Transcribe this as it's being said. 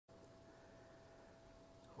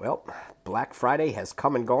Well, Black Friday has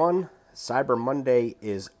come and gone. Cyber Monday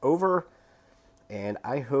is over. And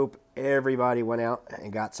I hope everybody went out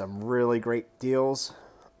and got some really great deals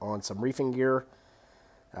on some reefing gear.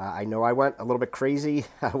 I know I went a little bit crazy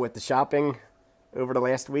with the shopping over the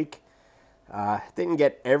last week. Didn't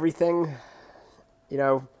get everything,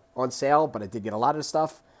 on sale, but I did get a lot of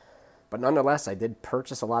stuff. But nonetheless, I did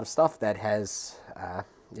purchase a lot of stuff that has, I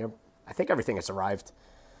think everything has arrived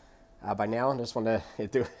by now. I just want to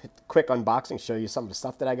do a quick unboxing, show you some of the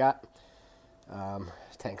stuff that I got.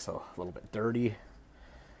 Tank's a little bit dirty.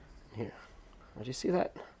 Here, did you see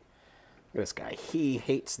that? Look at this guy. He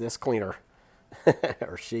hates this cleaner.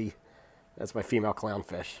 Or she. That's my female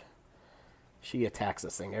clownfish. She attacks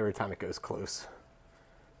this thing every time it goes close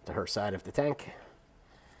to her side of the tank.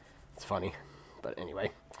 It's funny. But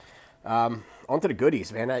anyway. On to the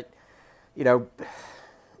goodies, man.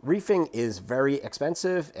 Reefing is very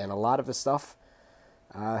expensive, and a lot of the stuff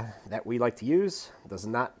that we like to use does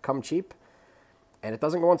not come cheap. And it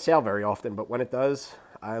doesn't go on sale very often, but when it does,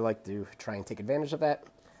 I like to try and take advantage of that.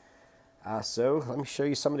 So let me show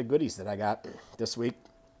you some of the goodies that I got this week.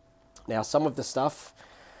 Now, some of the stuff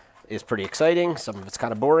is pretty exciting. Some of it's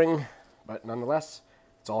kind of boring, but nonetheless,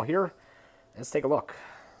 it's all here. Let's take a look.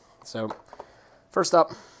 So first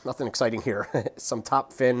up, nothing exciting here. Some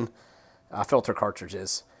top fin filter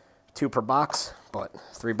cartridges. 2 per box, but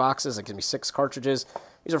 3 boxes. It gives me 6 cartridges.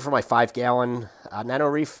 These are for my 5-gallon nano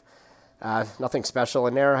reef. Nothing special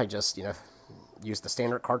in there. I just, use the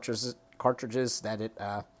standard cartridges that it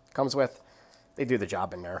comes with. They do the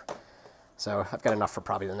job in there. So I've got enough for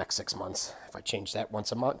probably the next 6 months if I change that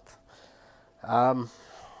once a month.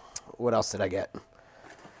 What else did I get?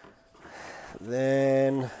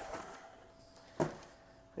 Then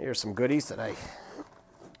here's some goodies that I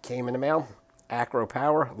came in the mail. Acro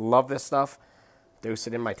Power. Love this stuff. Dose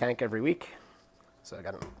it in my tank every week. So I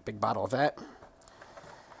got a big bottle of that.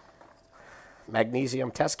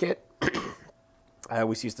 Magnesium test kit. I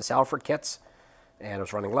always use the Salford kits, and it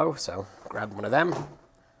was running low, so grabbed one of them,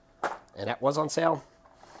 and that was on sale.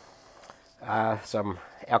 Some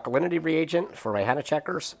alkalinity reagent for my Hana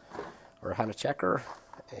checkers, or Hana checker,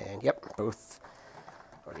 and yep, both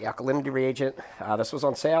are the alkalinity reagent. This was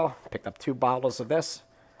on sale. Picked up 2 bottles of this,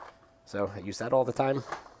 so I use that all the time.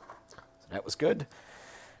 So that was good.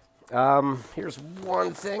 Here's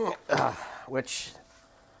one thing, which...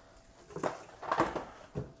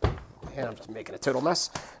 And I'm just making a total mess.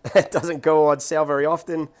 It doesn't go on sale very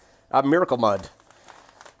often. Miracle Mud.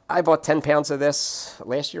 I bought 10 pounds of this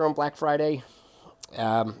last year on Black Friday.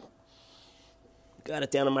 Got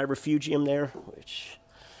it down in my refugium there, which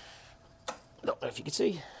I don't know if you can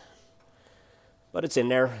see, but it's in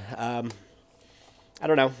there. I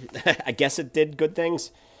don't know. I guess it did good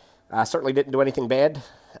things. Certainly didn't do anything bad.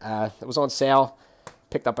 It was on sale.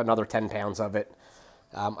 Picked up another 10 pounds of it.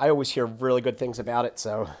 I always hear really good things about it,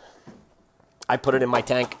 so I put it in my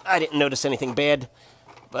tank. I didn't notice anything bad,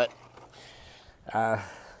 but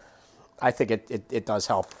I think it does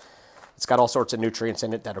help. It's got all sorts of nutrients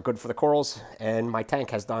in it that are good for the corals, and my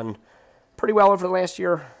tank has done pretty well over the last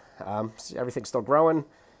year. Everything's still growing,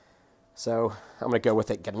 so I'm going to go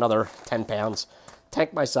with it, get another 10 pounds.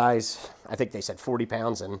 Tank my size, I think they said 40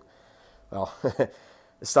 pounds, and, well, the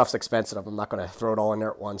stuff's expensive. I'm not going to throw it all in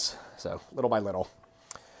there at once, so little by little.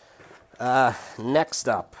 Next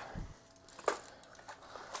up,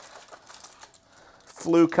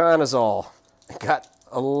 fluconazole. Got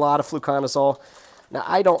a lot of fluconazole. Now,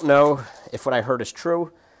 I don't know if what I heard is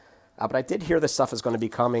true, but I did hear this stuff is going to be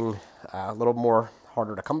coming a little more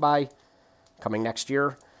harder to come by, coming next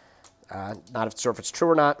year. Not sure if it's true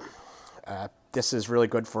or not. This is really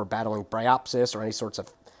good for battling bryopsis or any sorts of,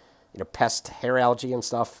 pest, hair algae and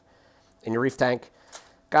stuff in your reef tank.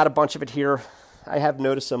 Got a bunch of it here. I have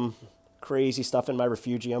noticed some crazy stuff in my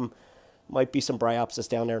refugium. Might be some bryopsis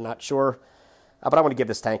down there, not sure. But I want to give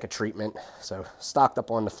this tank a treatment. So stocked up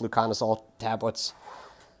on the fluconazole tablets.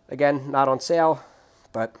 Again, not on sale,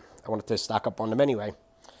 but I wanted to stock up on them anyway.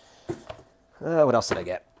 What else did I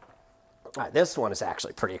get? This one is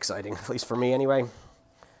actually pretty exciting, at least for me anyway.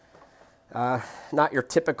 Not your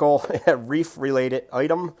typical reef-related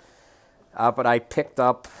item, but I picked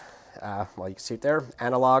up, well, you can see it there,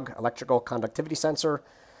 analog electrical conductivity sensor.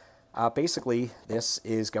 Basically, this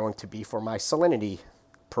is going to be for my salinity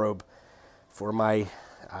probe for my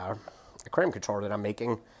aquarium controller that I'm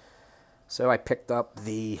making. So I picked up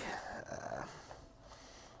an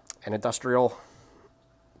industrial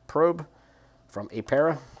probe from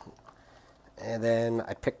Apera, and then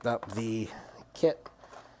I picked up the kit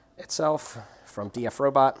itself from DF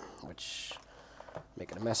Robot, which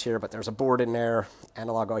making a mess here, but there's a board in there,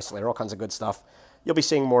 analog isolator, all kinds of good stuff. you'll be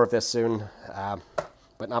seeing more of this soon,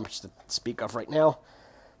 but not much to speak of right now.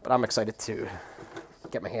 But I'm excited to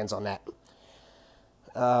get my hands on that.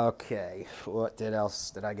 Okay, what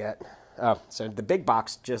else did I get? Oh, so the big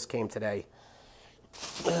box just came today.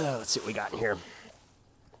 Let's see what we got in here.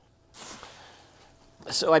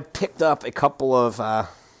 So I picked up a couple of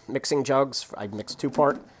mixing jugs. I mixed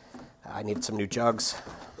 2-part. I needed some new jugs.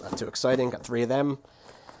 Not too exciting. Got 3 of them.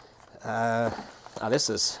 This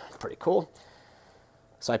is pretty cool.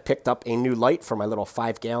 So I picked up a new light for my little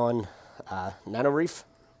 5-gallon nano reef,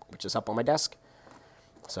 which is up on my desk.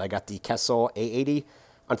 So I got the Kessel A80.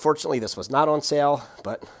 Unfortunately, this was not on sale,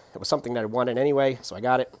 but it was something that I wanted anyway, so I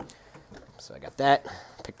got it. So I got that.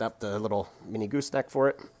 Picked up the little mini gooseneck for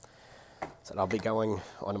it. So that'll be going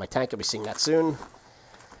onto my tank. You'll be seeing that soon.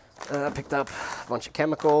 Picked up a bunch of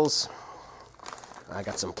chemicals. I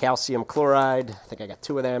got some calcium chloride. I think I got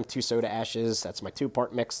 2 of them, 2 soda ashes. That's my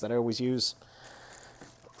 2-part mix that I always use.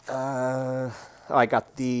 I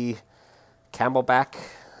got the Camelback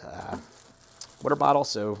water bottle,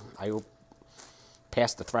 so I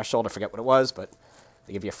passed the threshold. I forget what it was, but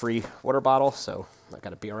they give you a free water bottle, so I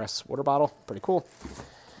got a BRS water bottle. Pretty cool.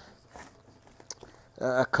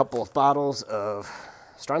 A couple of bottles of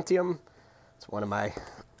strontium. It's one of my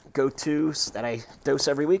go-tos that I dose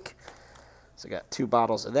every week. So I got 2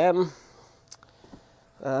 bottles of them.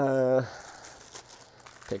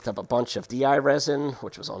 Picked up a bunch of DI resin,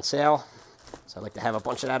 which was on sale. So I like to have a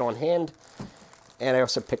bunch of that on hand. And I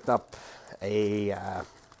also picked up a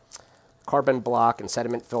carbon block and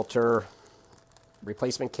sediment filter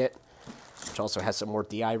replacement kit, which also has some more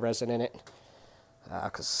DI resin in it.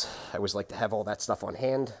 Because I always like to have all that stuff on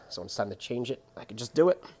hand, so when it's time to change it, I can just do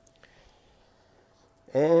it.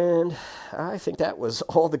 And I think that was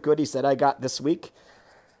all the goodies that I got this week.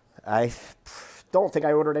 I don't think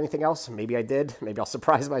I ordered anything else. Maybe I did. Maybe I'll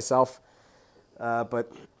surprise myself.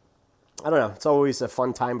 But I don't know. It's always a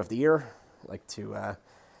fun time of the year. I like to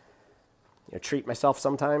treat myself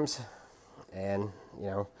sometimes. And,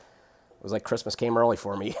 it was like Christmas came early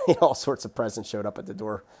for me. All sorts of presents showed up at the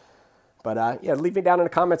door. But, leave me down in the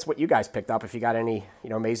comments what you guys picked up, if you got any,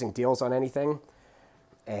 amazing deals on anything.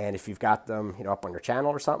 And if you've got them, up on your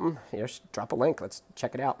channel or something, just drop a link. Let's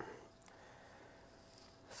check it out.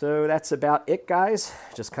 So that's about it, guys.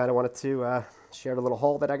 Just kind of wanted to share the little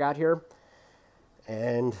haul that I got here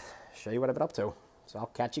and show you what I've been up to. So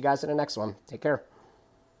I'll catch you guys in the next one. Take care.